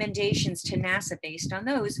made recommendations to NASA based on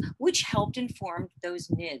those, which helped inform those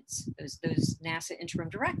NIDs, those NASA interim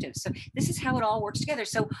directives. So this is how it all works together.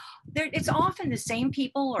 So it's often the same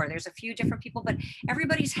people, or there's a few different people, but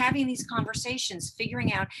everybody's having these conversations,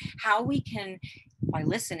 figuring out how we can, by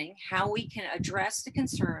listening, how we can address the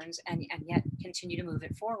concerns and yet continue to move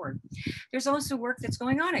it forward. There's also work that's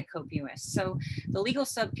going on at COPUS. So the legal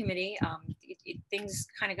subcommittee, things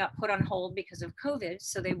kind of got put on hold because of COVID,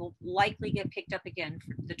 so they will likely get picked up again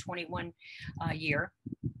for the 21 year.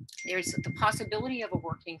 There's the possibility of a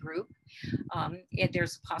working group.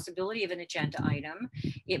 There's a possibility of an agenda item.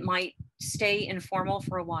 It might stay informal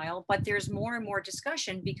for a while, but there's more and more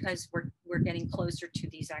discussion because we're getting closer to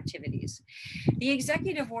these activities. The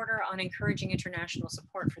executive order on encouraging international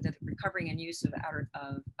support for the recovery and use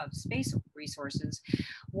of space resources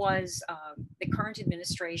was the current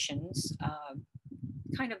administration's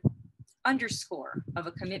kind of underscore of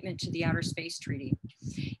a commitment to the Outer Space Treaty.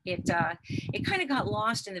 It kind of got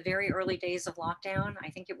lost in the very early days of lockdown. I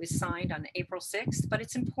think it was signed on April 6th, but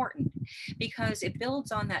it's important because it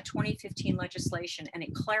builds on that 2015 legislation and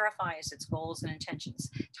it clarifies its goals and intentions.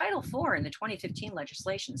 Title IV in the 2015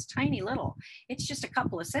 legislation is tiny little. It's just a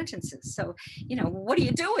couple of sentences. So, you know, what do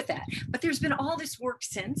you do with that? But there's been all this work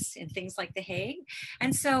since in things like The Hague.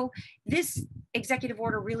 And so this executive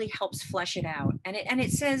order really helps flesh it out. And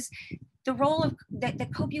it says, the role of that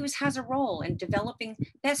COPUS has a role in developing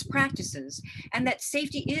best practices, and that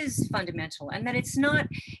safety is fundamental, and that it's not,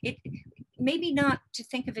 maybe not to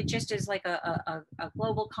think of it just as like a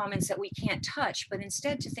global commons that we can't touch, but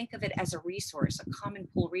instead to think of it as a resource, a common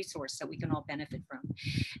pool resource that we can all benefit from.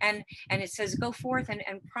 And it says, go forth and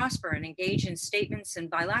prosper and engage in statements and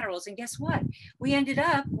bilaterals. And guess what? We ended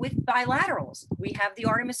up with bilaterals. We have the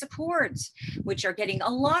Artemis Accords, which are getting a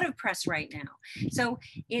lot of press right now. So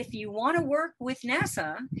if you want to work with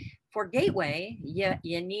NASA for Gateway,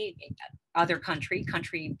 you need other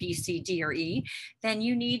country B, C, D, or E, then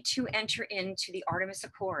you need to enter into the Artemis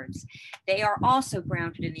Accords. They are also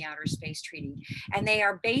grounded in the Outer Space Treaty, and they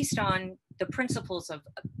are based on the principles of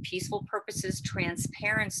peaceful purposes,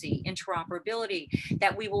 transparency, interoperability,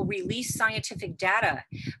 that we will release scientific data,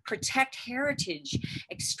 protect heritage,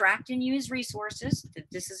 extract and use resources, that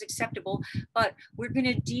this is acceptable, but we're going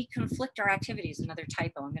to deconflict our activities. Another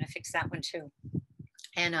typo, I'm going to fix that one too.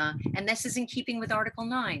 And this is in keeping with Article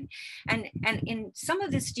 9. And in some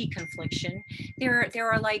of this deconfliction,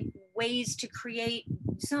 there are like ways to create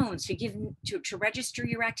zones, to register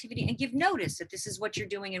your activity and give notice that this is what you're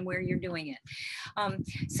doing and where you're doing it.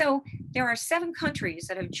 So there are 7 countries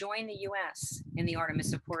that have joined the US in the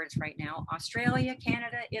Artemis Accords right now: Australia,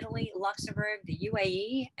 Canada, Italy, Luxembourg, the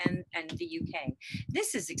UAE, and the UK.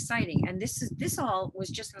 This is exciting. And this all was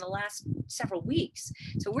just in the last several weeks.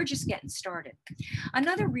 So we're just getting started.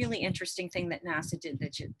 Another really interesting thing that NASA did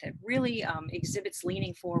that really exhibits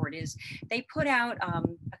leaning forward is they put out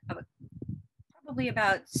probably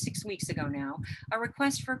about 6 weeks ago now, a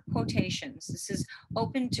request for quotations. This is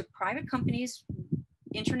open to private companies,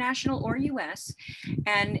 international or US,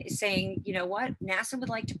 and saying, you know what, NASA would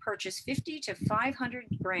like to purchase 50 to 500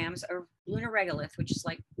 grams of lunar regolith, which is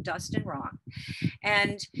like dust and rock.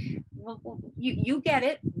 And you get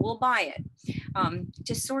it, we'll buy it.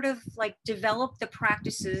 To sort of like develop the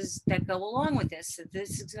practices that go along with this. So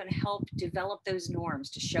this is going to help develop those norms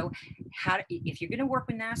to show if you're going to work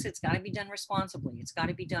with NASA, it's got to be done responsibly. It's got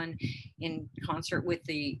to be done in concert with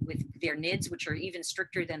their NIDS, which are even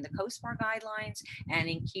stricter than the COSPAR guidelines, and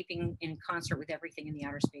in concert with everything in the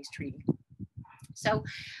Outer Space Treaty. So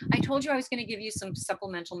I told you I was going to give you some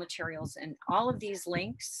supplemental materials, and all of these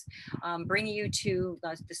links bring you to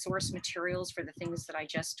the source materials for the things that I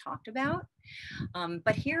just talked about.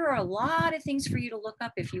 But here are a lot of things for you to look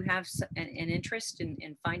up if you have an interest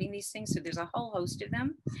in finding these things. So there's a whole host of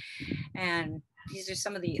them. And these are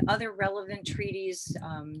some of the other relevant treaties.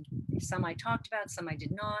 Some I talked about, some I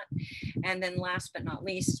did not. And then last but not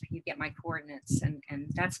least, you get my coordinates, and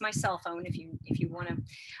that's my cell phone. If you want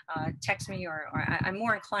to text me, or I'm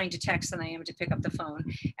more inclined to text than I am to pick up the phone,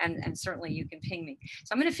 and certainly you can ping me.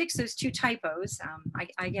 So I'm going to fix those 2 typos.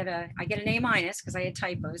 I get an A- because I had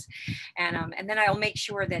typos, and then I'll make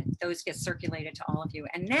sure that those get circulated to all of you.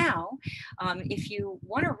 And now, if you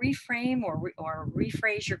want to reframe or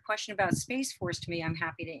rephrase your question about Space Force to me, I'm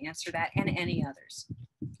happy to answer that, and any others.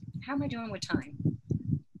 How am I doing with time?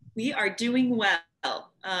 We are doing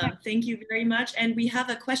well. Thank you very much. And we have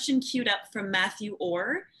a question queued up from Matthew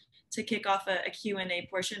Orr to kick off a Q&A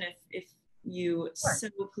portion, if you so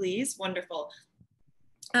please. Wonderful.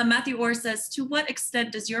 Matthew Orr says, to what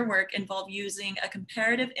extent does your work involve using a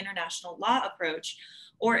comparative international law approach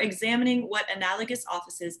or examining what analogous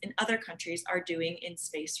offices in other countries are doing in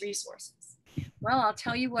space resources? Well, I'll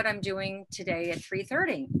tell you what I'm doing today at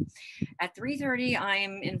 3:30. At 3:30, I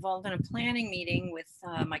am involved in a planning meeting with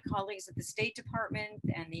my colleagues at the State Department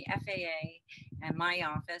and the FAA and my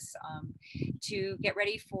office to get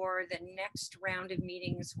ready for the next round of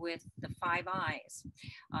meetings with the Five Eyes.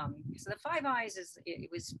 So the Five Eyes it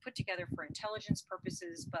was put together for intelligence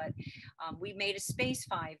purposes, but we made a Space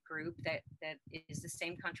Five group that is the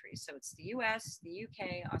same countries. So it's the US, the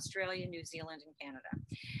UK, Australia, New Zealand, and Canada.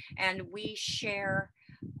 And we share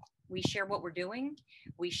what we're doing.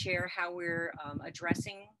 We share how we're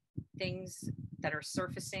addressing things that are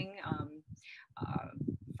surfacing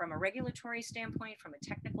from a regulatory standpoint, from a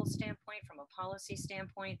technical standpoint, from a policy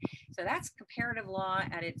standpoint. So that's comparative law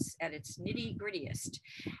at its nitty grittiest.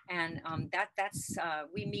 And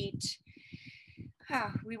we meet.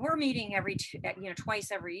 We were meeting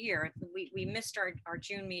twice every year. We missed our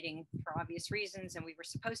June meeting for obvious reasons, and we were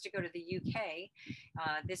supposed to go to the UK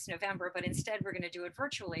this November, but instead we're going to do it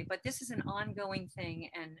virtually. But this is an ongoing thing,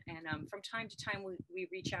 and from time to time we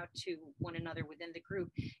reach out to one another within the group,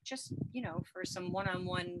 just for some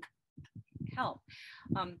one-on-one help.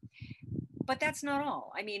 But that's not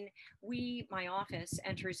all. I mean, my office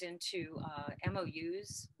enters into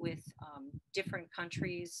MOUs with different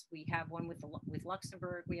countries. We have one with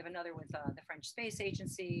Luxembourg. We have another with the French Space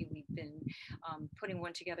Agency. We've been putting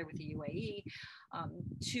one together with the UAE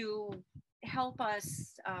to help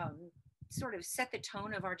us sort of set the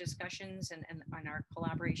tone of our discussions and our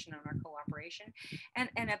collaboration and our cooperation. And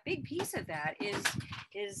a big piece of that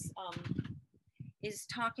is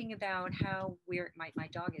talking about how my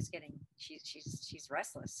dog is she's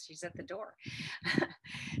restless. She's at the door.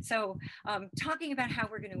 So talking about how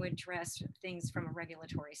we're going to address things from a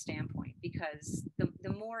regulatory standpoint, because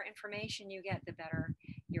the more information you get, the better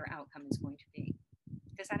your outcome is going to be.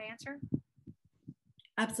 Does that answer?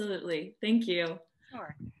 Absolutely. Thank you.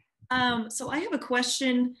 Sure. So I have a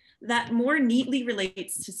question that more neatly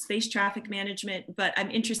relates to space traffic management, but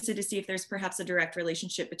I'm interested to see if there's perhaps a direct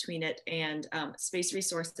relationship between it and space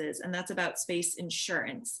resources, and that's about space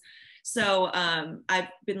insurance. So I've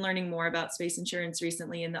been learning more about space insurance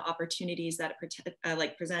recently and the opportunities that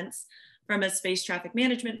it presents from a space traffic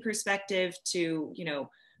management perspective to,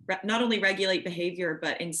 not only regulate behavior,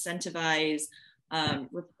 but incentivize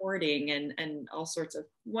reporting and all sorts of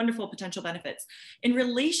wonderful potential benefits. In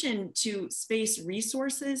relation to space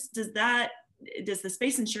resources, does the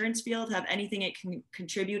space insurance field have anything it can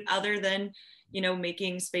contribute other than,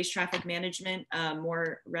 making space traffic management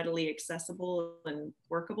more readily accessible and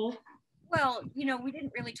workable? Well, we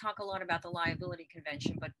didn't really talk a lot about the liability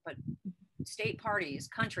convention, but state parties,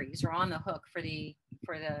 countries are on the hook for the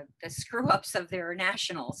screw ups of their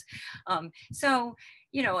nationals. So,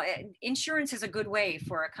 insurance is a good way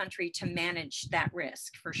for a country to manage that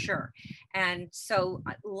risk, for sure. And so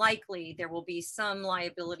likely there will be some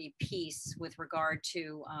liability piece with regard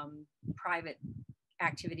to private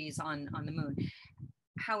activities on the moon.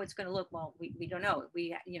 How it's going to look, well, we don't know.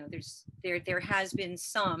 There has been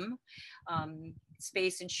some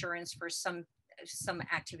space insurance for some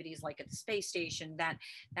activities like at the space station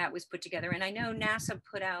that was put together. And I know NASA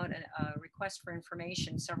put out a request for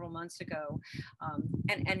information several months ago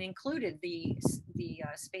and included the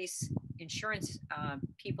space insurance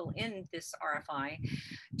people in this RFI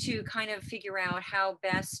to kind of figure out how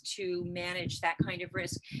best to manage that kind of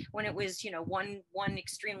risk when it was, one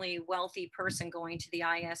extremely wealthy person going to the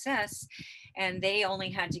ISS and they only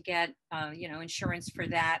had to get, insurance for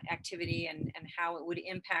that activity and how it would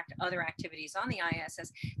impact other activities on the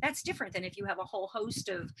ISS. That's different than if you have a whole host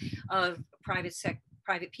of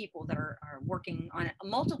private people that are working on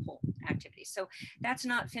multiple activities. So that's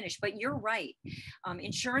not finished, but you're right.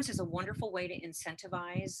 Insurance is a wonderful way to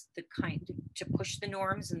incentivize to push the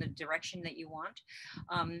norms in the direction that you want.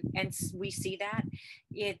 And we see that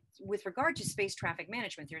with regard to space traffic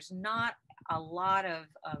management, there's not a lot of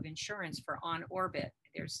insurance for on orbit.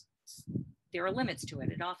 There are limits to it.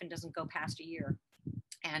 It often doesn't go past a year.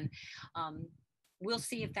 And we'll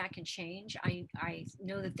see if that can change. I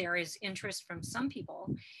know that there is interest from some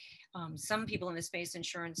people in the space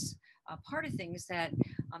insurance part of things that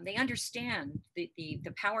they understand the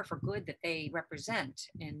power for good that they represent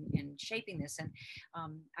in shaping this. And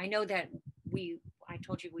I know that I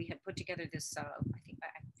told you we had put together this, I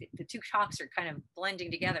think the two talks are kind of blending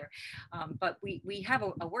together, but we have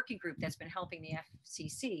a working group that's been helping the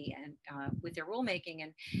FCC and with their rulemaking,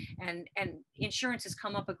 and insurance has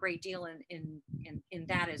come up a great deal in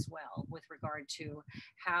that as well, with regard to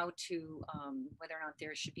how to whether or not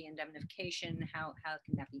there should be indemnification, how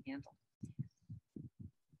can that be handled.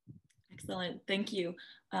 Excellent, thank you.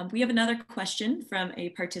 We have another question from a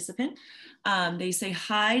participant. They say,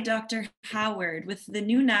 hi, Dr. Howard. With the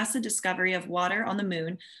new NASA discovery of water on the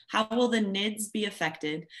moon, how will the NIDS be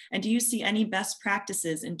affected? And do you see any best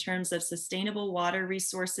practices in terms of sustainable water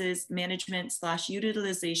resources management /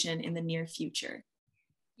 utilization in the near future?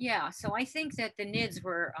 Yeah, so I think that the NIDS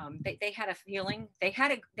were, they had a feeling, they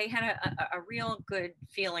had a real good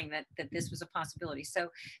feeling that this was a possibility. So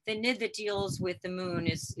the NID that deals with the moon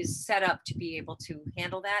is set up to be able to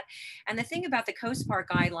handle that. And the thing about the Coast Park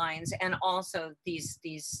guidelines and also these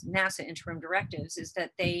NASA interim directives is that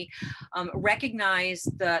they recognize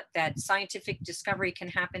that scientific discovery can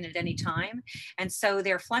happen at any time. And so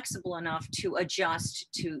they're flexible enough to adjust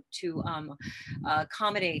to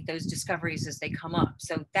accommodate those discoveries as they come up.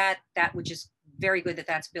 So that which is very good that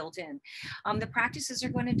that's built in. The practices are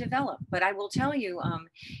going to develop, but I will tell you,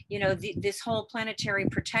 this whole planetary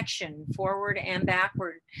protection, forward and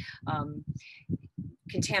backward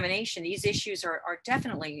contamination, these issues are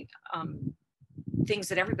definitely things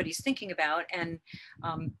that everybody's thinking about, and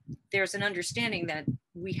there's an understanding that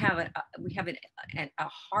we have a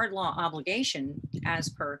hard law obligation as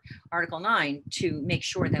per Article 9 to make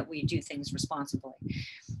sure that we do things responsibly.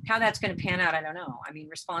 How that's going to pan out, I don't know. I mean,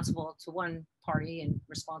 responsible to one party and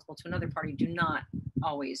responsible to another party do not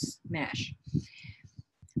always mesh.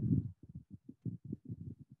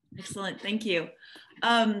 Excellent, thank you.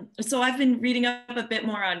 So I've been reading up a bit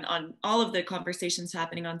more on all of the conversations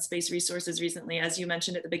happening on space resources recently. As you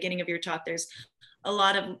mentioned at the beginning of your talk, there's a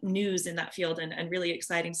lot of news in that field and really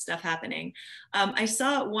exciting stuff happening. I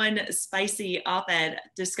saw one spicy op-ed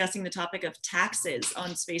discussing the topic of taxes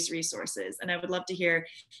on space resources, and I would love to hear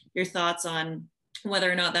your thoughts on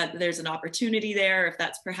whether or not that there's an opportunity there, if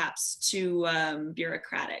that's perhaps too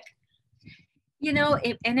bureaucratic.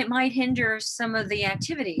 It might hinder some of the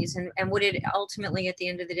activities, and would it ultimately, at the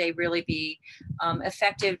end of the day, really be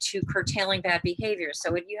effective to curtailing bad behavior?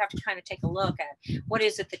 So you have to kind of take a look at what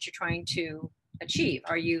is it that you're trying to achieve.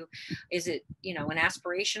 Is it an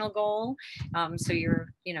aspirational goal? So you're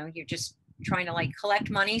just trying to collect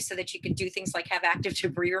money so that you can do things like have active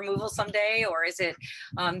debris removal someday, or is it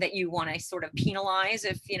that you want to sort of penalize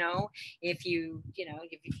if you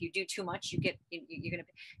do too much, you're gonna.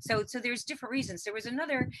 So there's different reasons. There was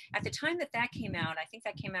another at the time that came out. I think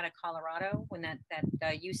that came out of Colorado when that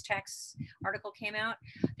use tax article came out.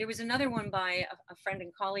 There was another one by a friend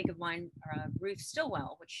and colleague of mine, Ruth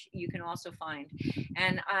Stillwell, which you can also find,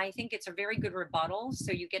 and I think it's a very good rebuttal.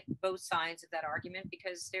 So you get both sides of that argument,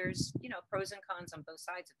 because there's pros and cons on both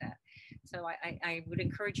sides of that. So I would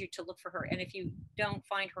encourage you to look for her. And if you don't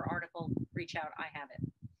find her article, reach out. I have it.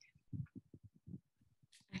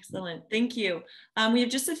 Excellent, thank you. We have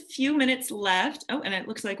just a few minutes left. Oh, and it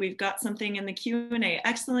looks like we've got something in the Q&A.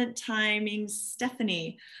 Excellent timing,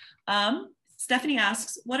 Stephanie. Stephanie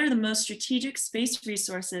asks, what are the most strategic space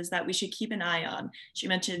resources that we should keep an eye on? She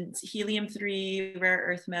mentioned helium-3, rare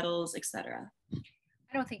earth metals, etc.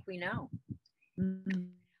 I don't think we know. Mm-hmm.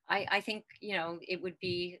 I think, it would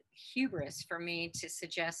be hubris for me to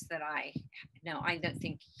suggest that I don't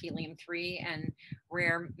think helium-3 and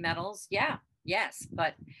rare metals, yes,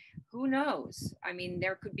 but who knows? I mean,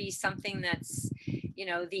 there could be something that's,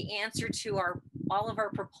 the answer to all of our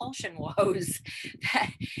propulsion woes.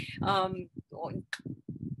 That,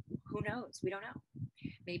 who knows? We don't know.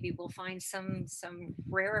 Maybe we'll find some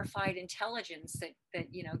rarefied intelligence that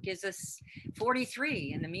you know gives us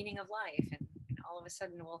 43 and the meaning of life, and all of a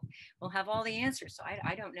sudden we'll have all the answers. So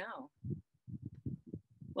I don't know.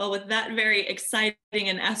 Well, with that very exciting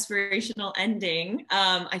and aspirational ending,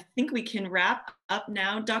 I think we can wrap up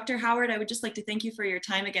now. Dr. Howard, I would just like to thank you for your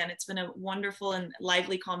time again. It's been a wonderful and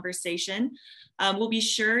lively conversation. We'll be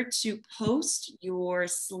sure to post your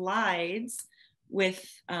slides with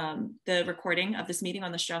the recording of this meeting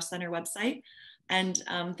on the Strauss Center website. And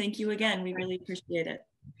thank you again. We really appreciate it.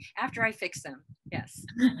 After I fix them, yes.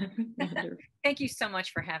 Thank you so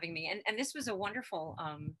much for having me. And this was a wonderful,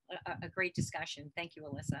 a great discussion. Thank you,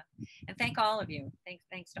 Alyssa. And thank all of you.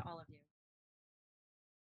 Thanks to all of you.